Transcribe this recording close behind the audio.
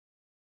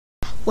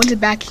What is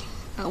back?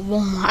 Oh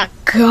my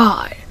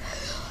god.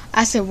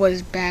 I said what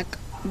is back.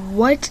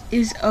 What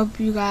is up,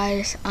 you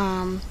guys?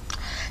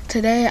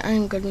 Today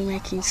I'm gonna be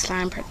making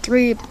slime part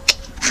 3.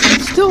 I'm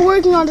still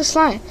working on the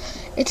slime.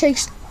 It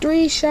takes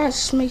 3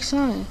 shots to make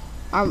slime.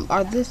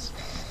 Or this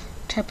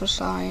type of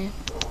slime.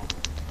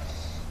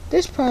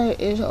 This part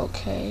is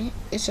okay.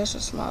 It's just a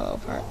small little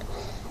part.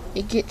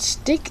 It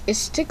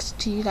sticks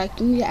to you,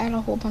 like you need to add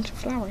a whole bunch of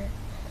flour.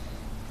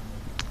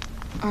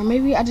 Or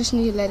maybe I just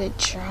need to let it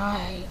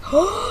dry.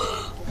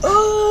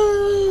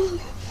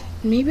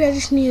 Maybe I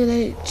just need to let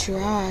it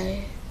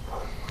dry.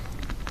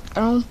 I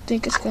don't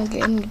think it's gonna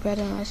get any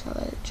better unless I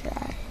let it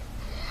dry.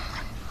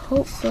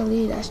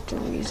 Hopefully that's the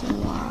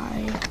reason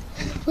why.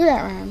 Look at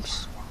that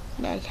rhymes.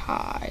 Like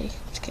hi.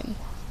 Just kidding.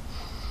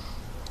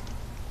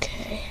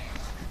 Okay.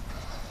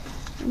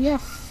 We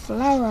have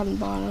flour on the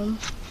bottom.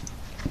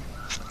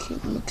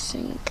 Keep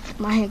mixing.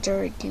 My hands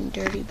are getting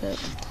dirty, but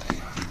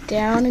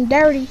down and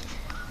dirty.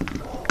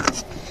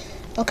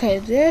 Okay,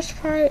 this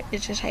part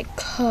is just like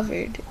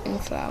covered in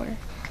flour.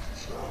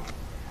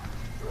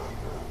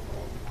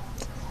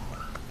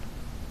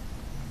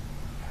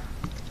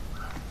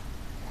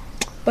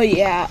 But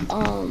yeah,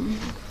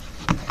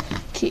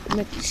 keep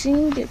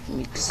mixing, keep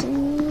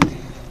mixing.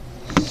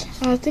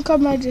 I think I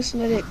might just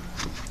let it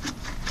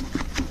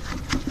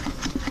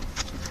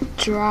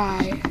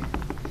dry.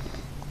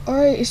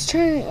 Alright, it's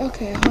turning.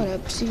 Okay, hold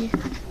up, see.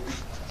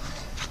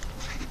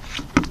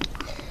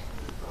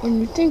 When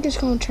you think it's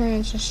gonna turn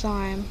into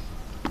slime,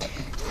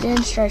 then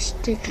it starts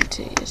sticking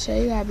to you. So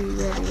you gotta be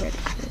really ready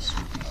for this.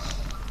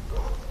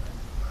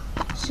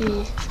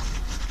 See.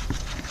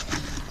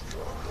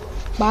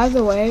 By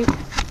the way,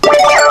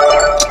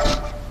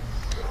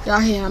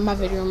 y'all hear my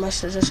video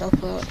must have just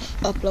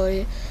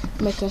uploaded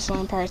making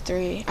slime part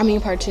 3. I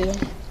mean part 2.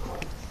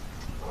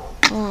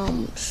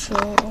 So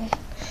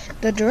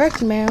the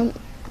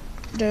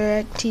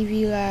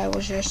DirecTV guy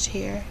was just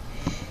here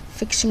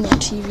fixing our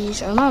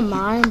TVs, or not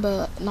mine,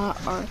 but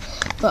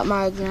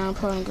my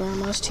grandpa and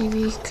grandma's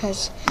TV,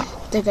 because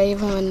they gave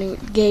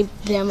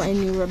them a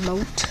new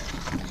remote.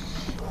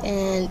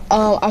 And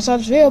I saw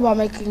this video about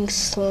making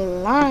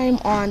slime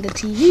on the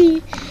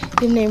TV.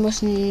 His name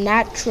was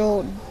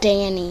Natural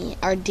Danny,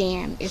 or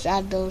Dan. It's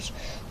out of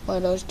one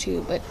of those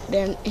two, but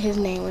then his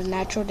name was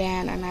Natural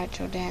Dan or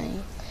Natural Danny.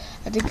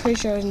 I think pretty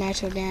sure it was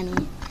Natural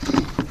Danny.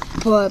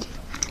 But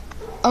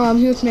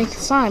he was making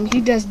slime.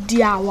 He does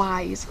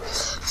DIYs.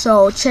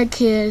 So check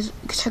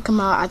him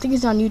out. I think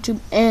he's on YouTube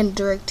and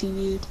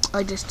DirecTV,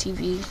 or just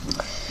TV.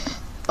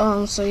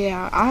 So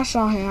yeah, I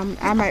saw him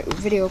at my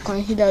video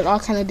clip. He does all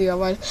kind of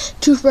DIYs,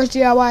 toothbrush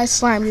DIYs,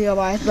 slime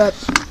DIYs, but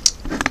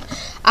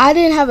I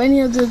didn't have any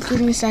of the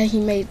ingredients that he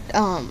made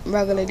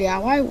regular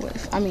DIY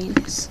with. I mean,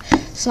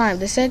 slime.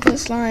 The second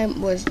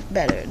slime was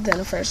better than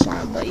the first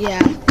slime, but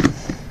yeah,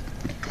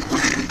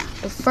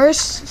 the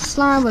first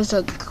slime was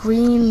a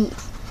green,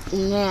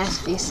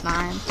 nasty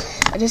slime.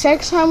 And the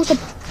second slime was a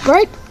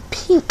bright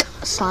pink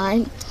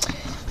slime.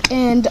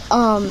 And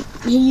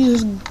he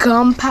used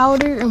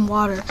gunpowder and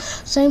water.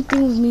 Same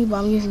thing with me, but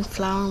I'm using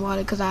flour and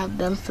water because I've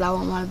done flour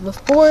and water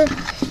before,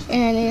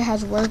 and it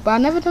has worked. But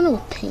I've never done it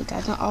with paint.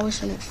 I've always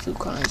done it with food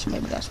colors.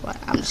 Maybe that's why.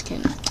 I'm just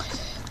kidding.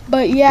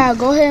 But yeah,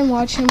 go ahead and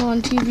watch him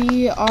on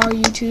TV or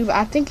YouTube.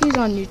 I think he's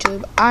on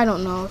YouTube. I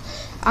don't know.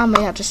 I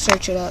may have to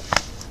search it up.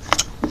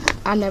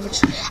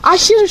 I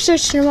should have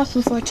searched him up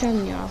before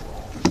telling y'all.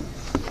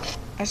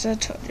 I should have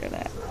told you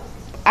that.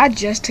 I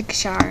just took a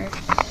shower.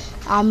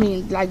 I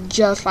mean,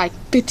 just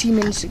 15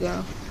 minutes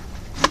ago.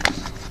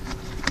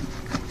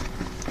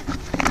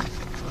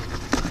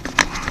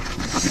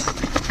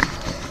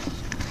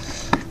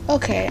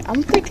 Okay,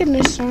 I'm thinking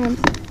this time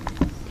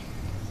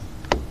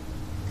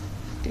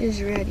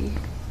is ready.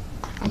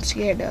 I'm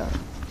scared though.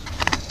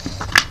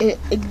 It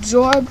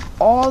absorbed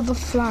all the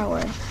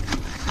flour.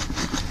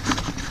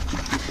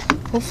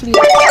 Hopefully,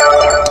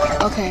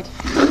 okay.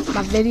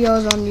 My video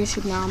is on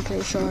YouTube now, I'm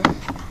pretty sure.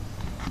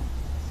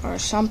 Or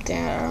something,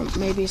 or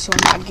maybe it's on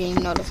my game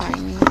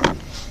notifying me.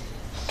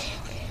 Okay.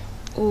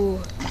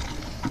 Ooh.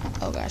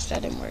 Oh gosh,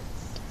 that didn't work.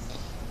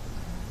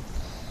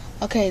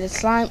 Okay, the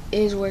slime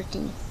is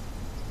working.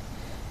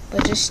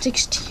 But it just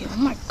sticks to you. Oh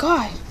my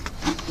god.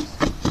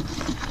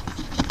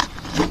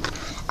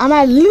 I'm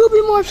at a little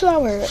bit more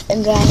flour,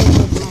 and then I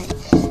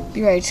might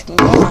be ready to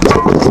move on.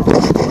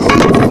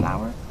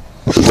 Flour.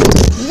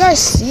 You guys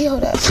see?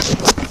 Hold up.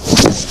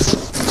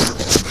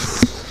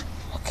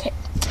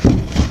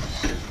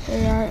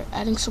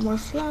 Adding some more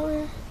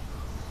flour.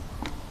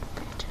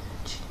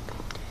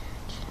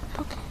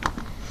 Okay.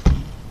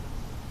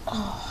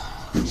 Oh.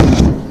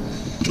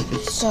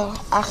 So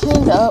I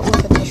cleaned up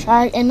with a dish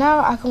rag, and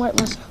now I can wipe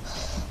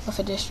myself with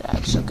a dish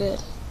rag. So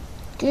good.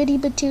 Goody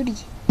but tooty.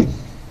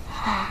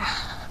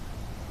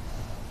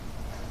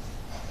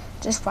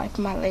 Just wipe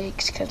my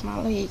legs because my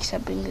legs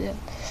have been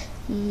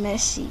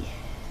messy.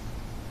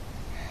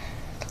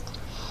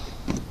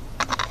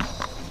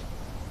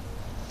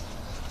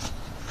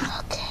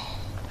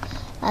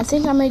 I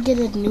think I may get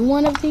a new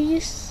one of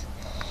these.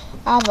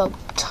 I have a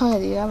ton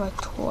of these. I have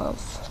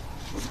 12.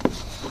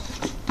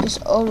 This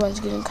old one's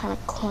getting kind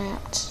of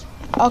cramped.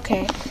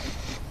 Okay.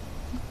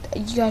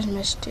 You guys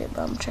missed it,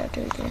 but I'm trying to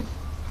do it again.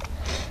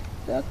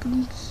 I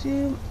can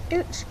zoom.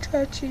 It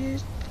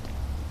stretches.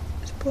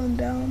 It's pulling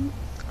down.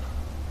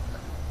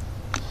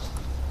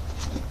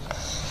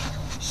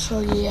 So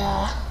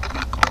yeah.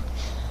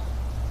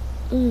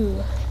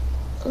 Ooh.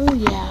 Ooh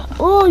yeah.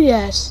 Oh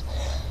yes.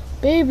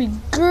 Baby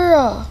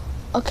girl.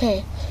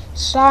 Okay.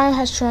 Slime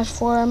has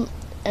transformed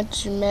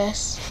into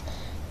mess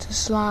to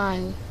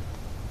slime.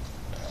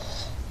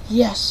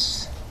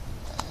 Yes.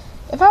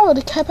 If I would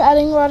have kept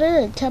adding water,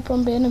 it kept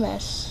on being a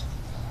mess.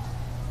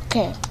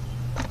 Okay.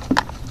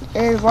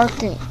 It is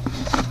working.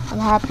 I'm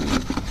happy.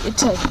 It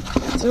took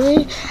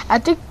 3. I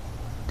think,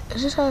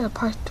 is this either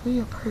part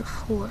 3 or part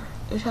 4?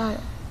 I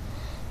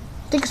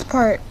think it's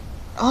part,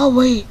 oh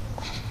wait.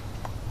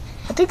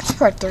 I think it's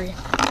part 3.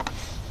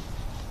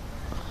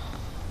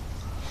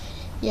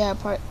 Yeah,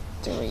 part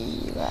 3,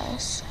 you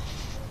guys.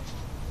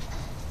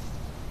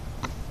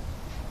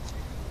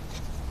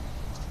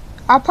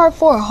 Part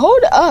 4,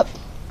 hold up.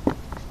 I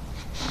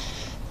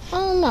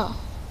don't know.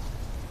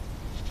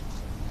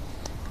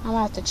 I'm gonna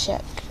have to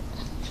check.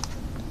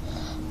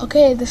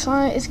 Okay, the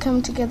slime is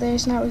coming together.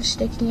 It's not really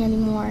sticking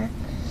anymore.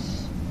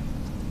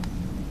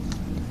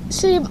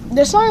 See,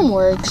 the slime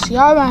works.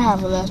 Y'all might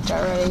have left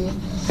already.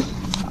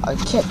 I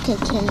kept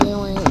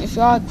continuing. If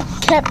y'all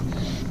kept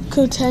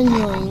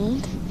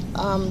continuing,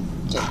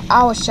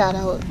 I will shout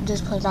out.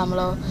 Just put it down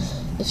below.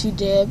 If you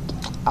did,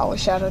 I will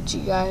shout out to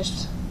you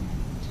guys.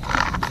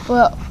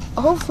 Well,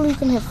 hopefully you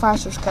can hit 5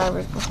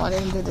 subscribers before the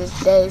end of this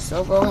day.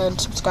 So go ahead and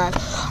subscribe.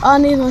 I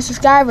need more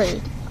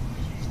subscribers.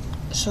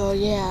 So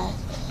yeah.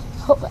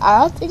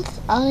 I think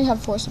I only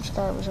have 4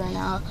 subscribers right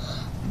now,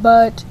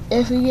 but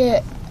if we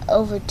get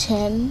over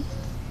 10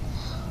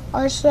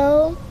 or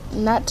so,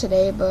 not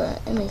today, but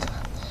I mean,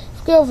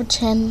 if we get over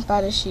 10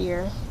 by this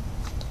year,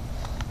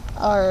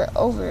 or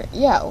over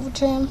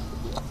 10,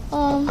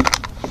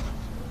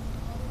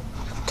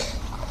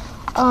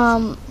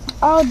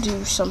 I'll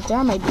do something.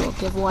 I might do a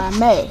giveaway. I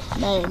may.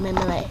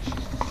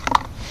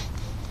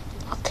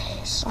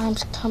 Okay,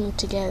 slime's coming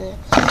together.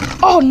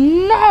 Oh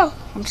no!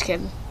 I'm just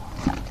kidding.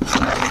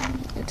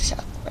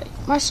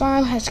 My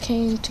slime has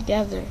came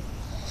together.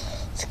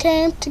 It's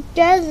came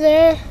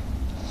together.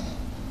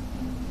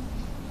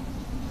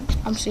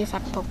 I'm see if I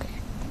can poke it.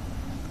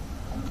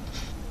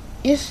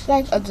 It's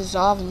like a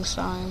dissolving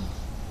slime.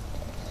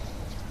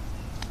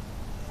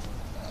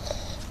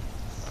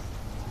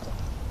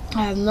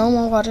 I have no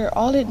more water.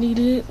 All it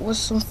needed was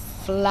some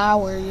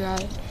flour, you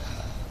guys.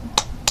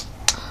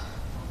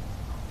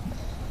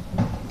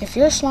 If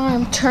your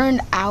slime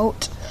turned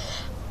out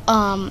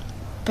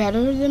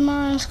better than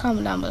mine,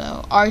 comment down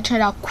below. Or it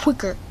turned out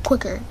quicker.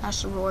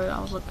 That's the word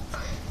I was looking for.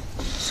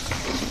 Let's pick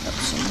up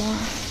some more.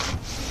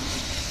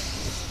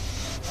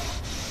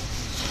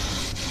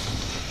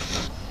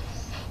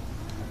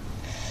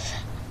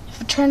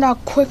 If it turned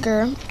out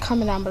quicker,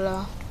 comment down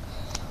below.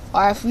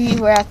 Or if we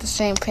were at the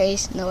same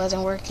pace and it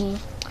wasn't working,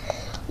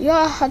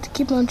 y'all have to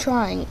keep on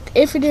trying.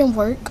 If it didn't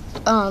work,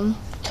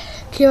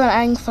 keep on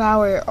adding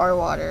flour or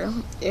water.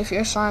 If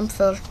your slime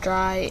feels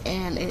dry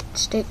and it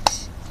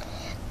sticks,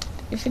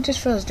 if it just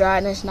feels dry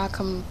and it's not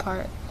coming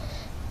apart,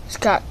 it's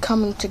got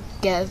coming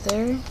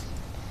together,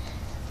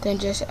 then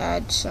just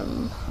add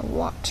some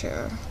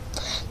water.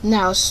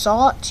 Now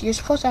salt, you're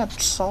supposed to add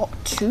salt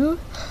too,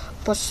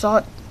 but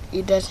salt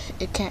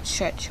it can't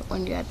stretch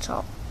when you add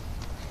salt.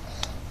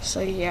 So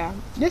yeah,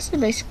 this is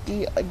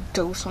basically a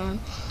dough slime.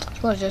 I'm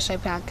supposed to just say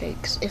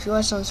pancakes. If you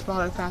want some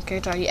smaller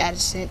pancakes or you add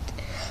scent,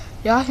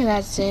 y'all can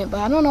add scent, but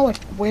I don't know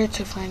where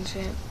to find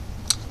scent.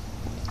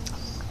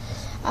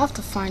 I have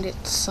to find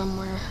it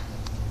somewhere.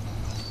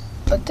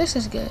 But this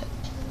is good.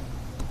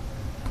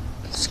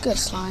 It's good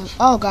slime.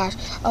 Oh gosh.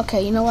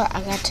 Okay, you know what? I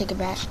gotta take it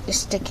back. It's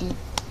sticking.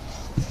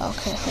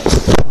 Okay.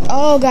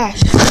 Oh gosh.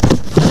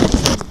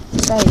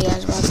 Sorry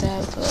guys about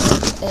that,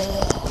 but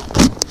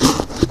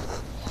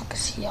y'all can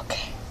see.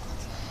 Okay.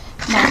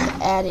 I'm gonna have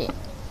to add it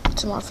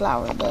to my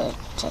flour, but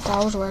I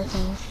thought it was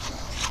working.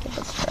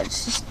 But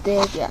it's just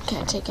big. Yeah, I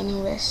can't take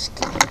any risk.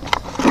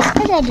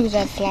 I gotta do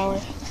that flour.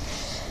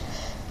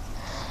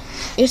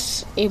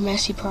 It's a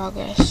messy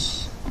progress.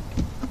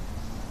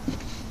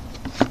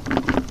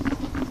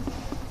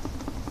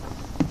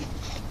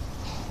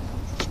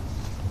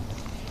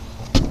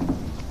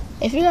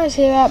 If you guys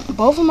hear that,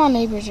 both of my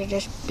neighbors are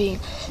just being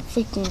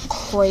freaking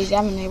crazy.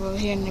 I have a neighbor over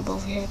here, a neighbor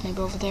over here, a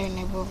neighbor over there, a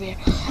neighbor over here.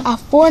 I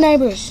have 4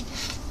 neighbors.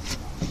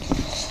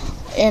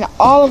 And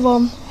all of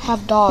them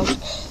have dogs.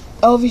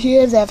 Over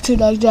here, they have 2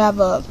 dogs. They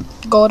have a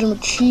golden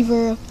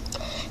retriever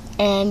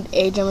and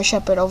a German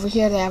shepherd. Over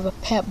here, they have a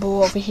pet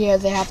bull. Over here,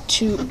 they have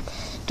 2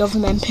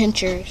 Doberman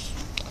pinchers.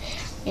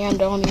 And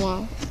the only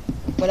one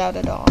without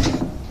a dog.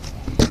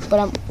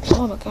 But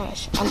oh my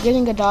gosh, I'm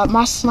getting a dog.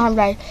 My slime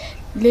like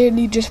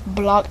literally just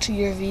blocked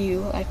your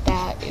view like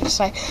that. It's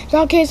like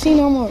y'all can't see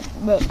no more.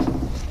 But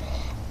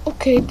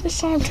okay, this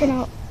slime turned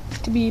out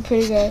to be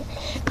pretty good.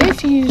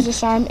 If you use the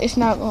slime, it's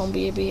not gonna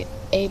be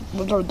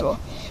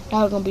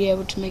not gonna be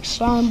able to make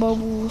slime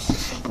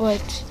bubbles,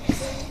 but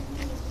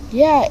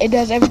Yeah, it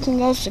does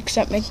everything else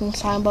except making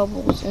slime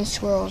bubbles and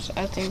swirls.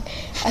 I think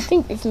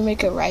if you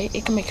make it right,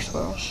 it can make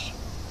swirls.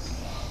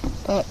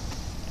 But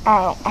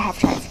I have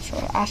to try it for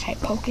sure. I type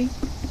poking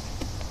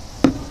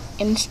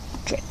and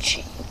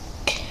stretching.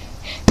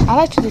 I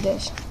like to do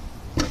this.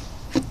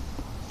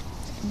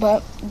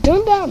 But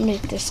do not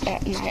make this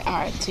at night or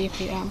at 3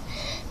 p.m.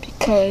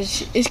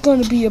 because it's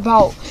going to be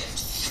about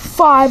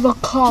 5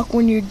 o'clock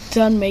when you're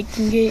done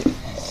making it.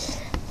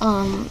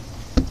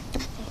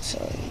 So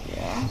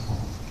yeah.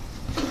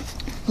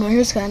 My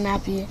hair's kind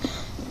of nappy.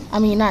 I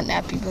mean, not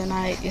nappy, but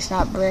it's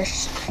not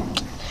brushed.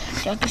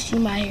 Y'all can see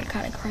my hair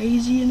kind of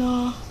crazy, you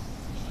know.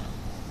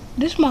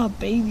 This is my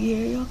baby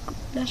hair, y'all.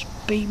 That's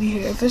baby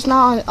hair. If it's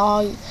not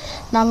on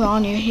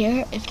your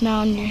hair, it's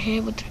not on your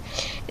hair, but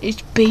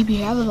it's baby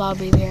hair. I have a lot of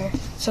baby hair.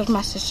 So it's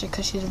my sister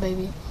because she's a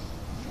baby.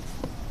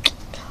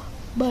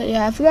 But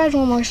yeah, if you guys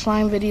want more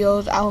slime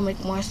videos, I will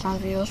make more slime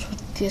videos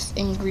with just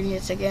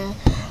ingredients again,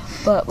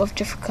 but with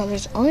different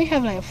colors. I only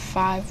have like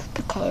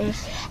 5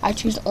 colors. I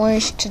choose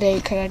orange today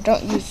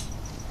because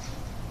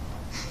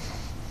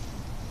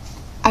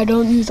I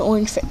don't use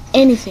orange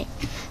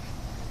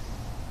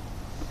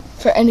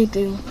for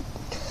anything.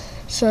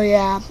 So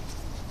yeah.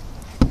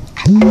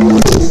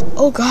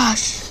 Oh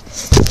gosh,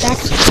 that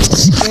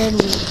scared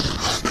me.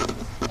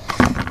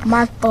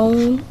 My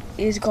phone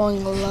is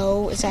going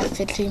low. It's at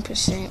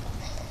 15%. It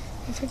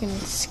freaking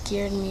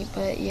scared me,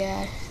 but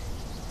yeah.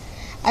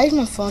 I use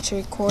my phone to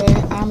record.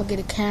 I'm gonna get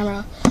a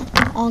camera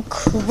on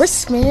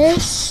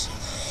Christmas.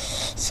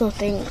 So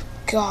thank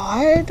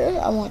God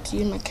I want to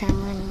use my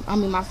camera.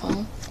 My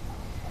phone.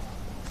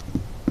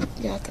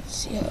 Yeah, I can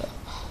see her.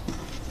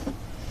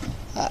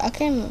 I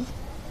can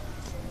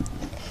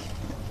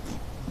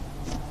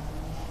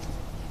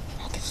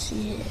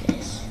see it.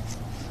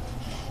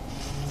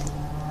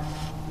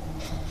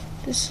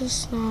 This is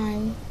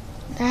slime.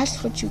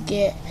 That's what you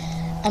get.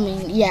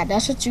 Yeah,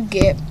 that's what you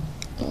get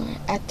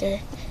after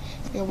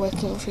you're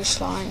working with your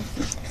slime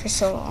for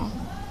so long.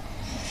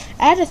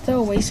 I had to throw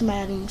away some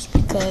items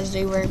because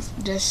they were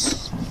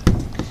just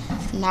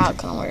not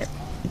gonna work.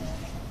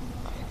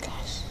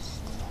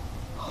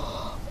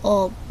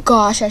 Oh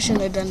gosh, I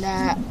shouldn't have done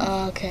that.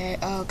 Okay,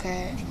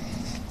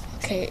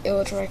 it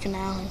was working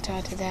out until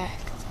I did that.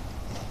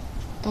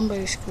 I'm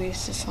ready to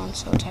squeeze this one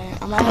so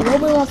tight. I'm adding a little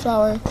bit more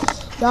flour.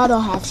 Y'all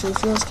don't have to.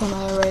 If yours came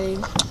out already,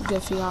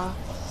 good for y'all.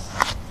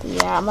 But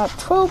yeah, I'm at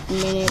 12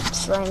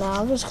 minutes right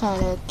now. I'm just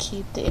kind of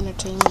keep the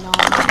entertainment on.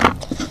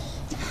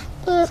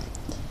 But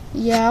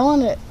yeah, I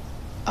want to.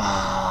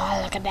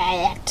 Look at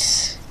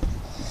that.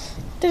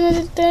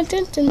 Dun dun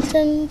dun dun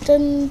dun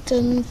dun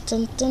dun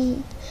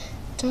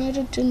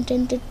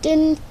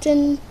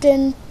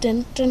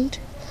dun dun.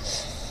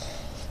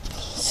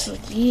 So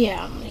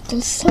yeah, I'm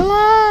making slime. I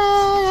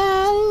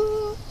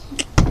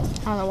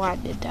don't know why I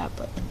did that,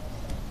 but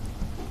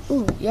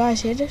ooh, you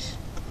guys hear this?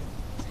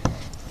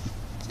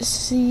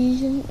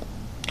 See,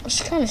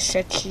 it's kind of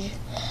stretchy.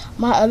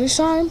 My other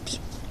slimes,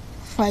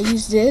 I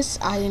use this.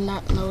 I did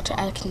not know to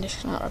add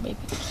conditioner or baby.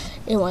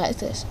 It went like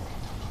this.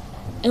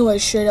 It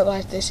went straight up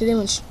like this. It didn't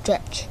even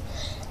stretch.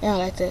 It went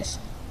like this.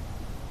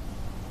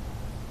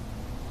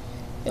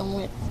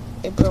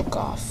 It broke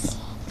off.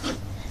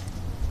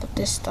 But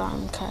this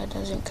time kind of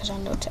doesn't because I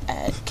know to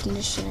add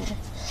conditioner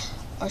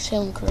or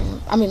shaving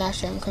cream. Not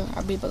shaving cream,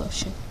 or baby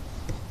lotion.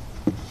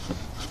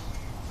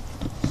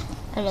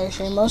 Or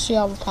lotion. Most of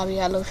y'all will probably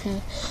add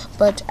lotion,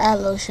 but add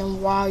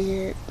lotion while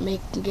you're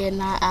making it,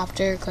 not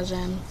after, because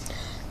then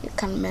it's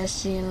kind of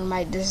messy and it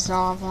might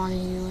dissolve on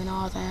you and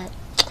all that.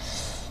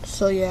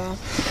 So yeah.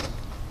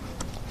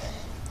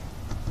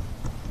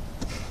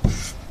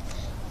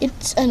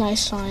 It's a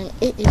nice slime.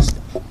 It is.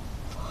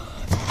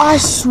 I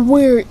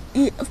swear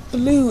it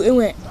flew. It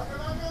went.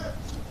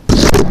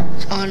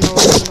 Oh no.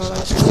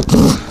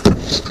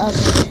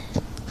 Okay.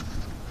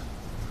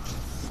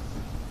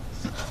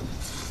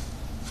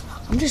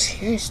 I'm just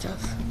hearing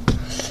stuff.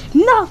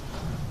 No!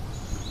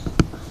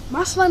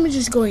 My slime is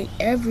just going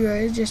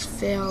everywhere. It just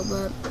fell,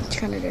 but it's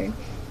kind of dirty.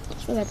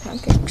 It's for like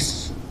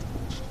pancakes.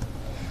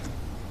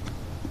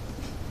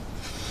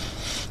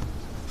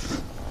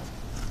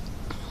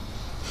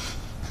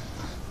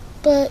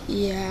 But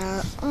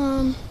yeah,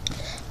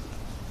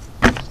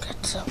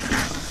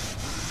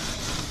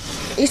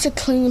 it's a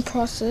cleaning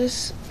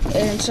process,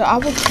 and so I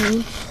will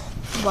clean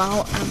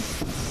while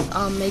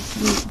I'm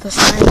making the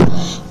slime.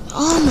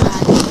 Oh my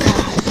god!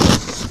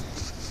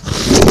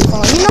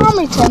 You know how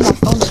many times my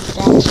phone is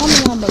down?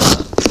 Comment down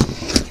below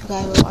if you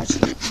guys were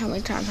watching. How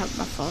many times have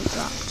my phone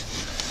dropped?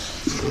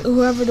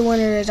 Whoever the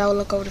winner is, I will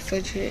look over the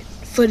footage.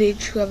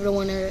 Whoever the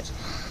winner is,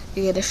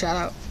 you get a shout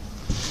out.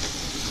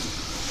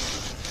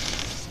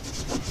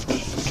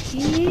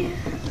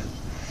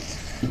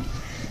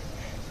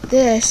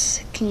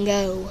 This can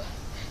go,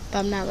 but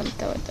I'm not gonna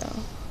throw it though.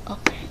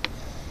 Okay,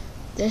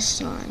 this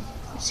slime.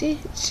 See,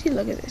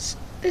 look at this.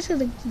 This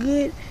is a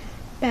good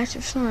batch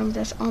of slime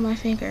that's on my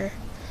finger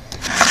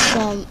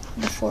from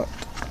the fork.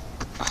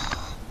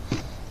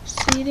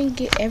 So you didn't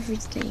get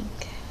everything.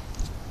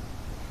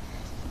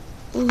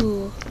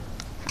 Ooh,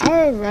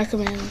 I would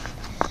recommend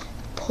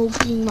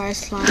poking my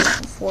slime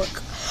with a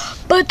fork.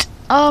 But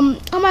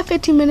I'm at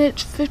 15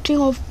 minutes,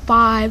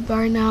 15:05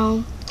 right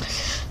now.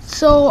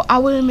 So I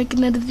will make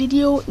another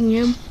video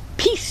and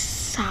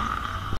peace out.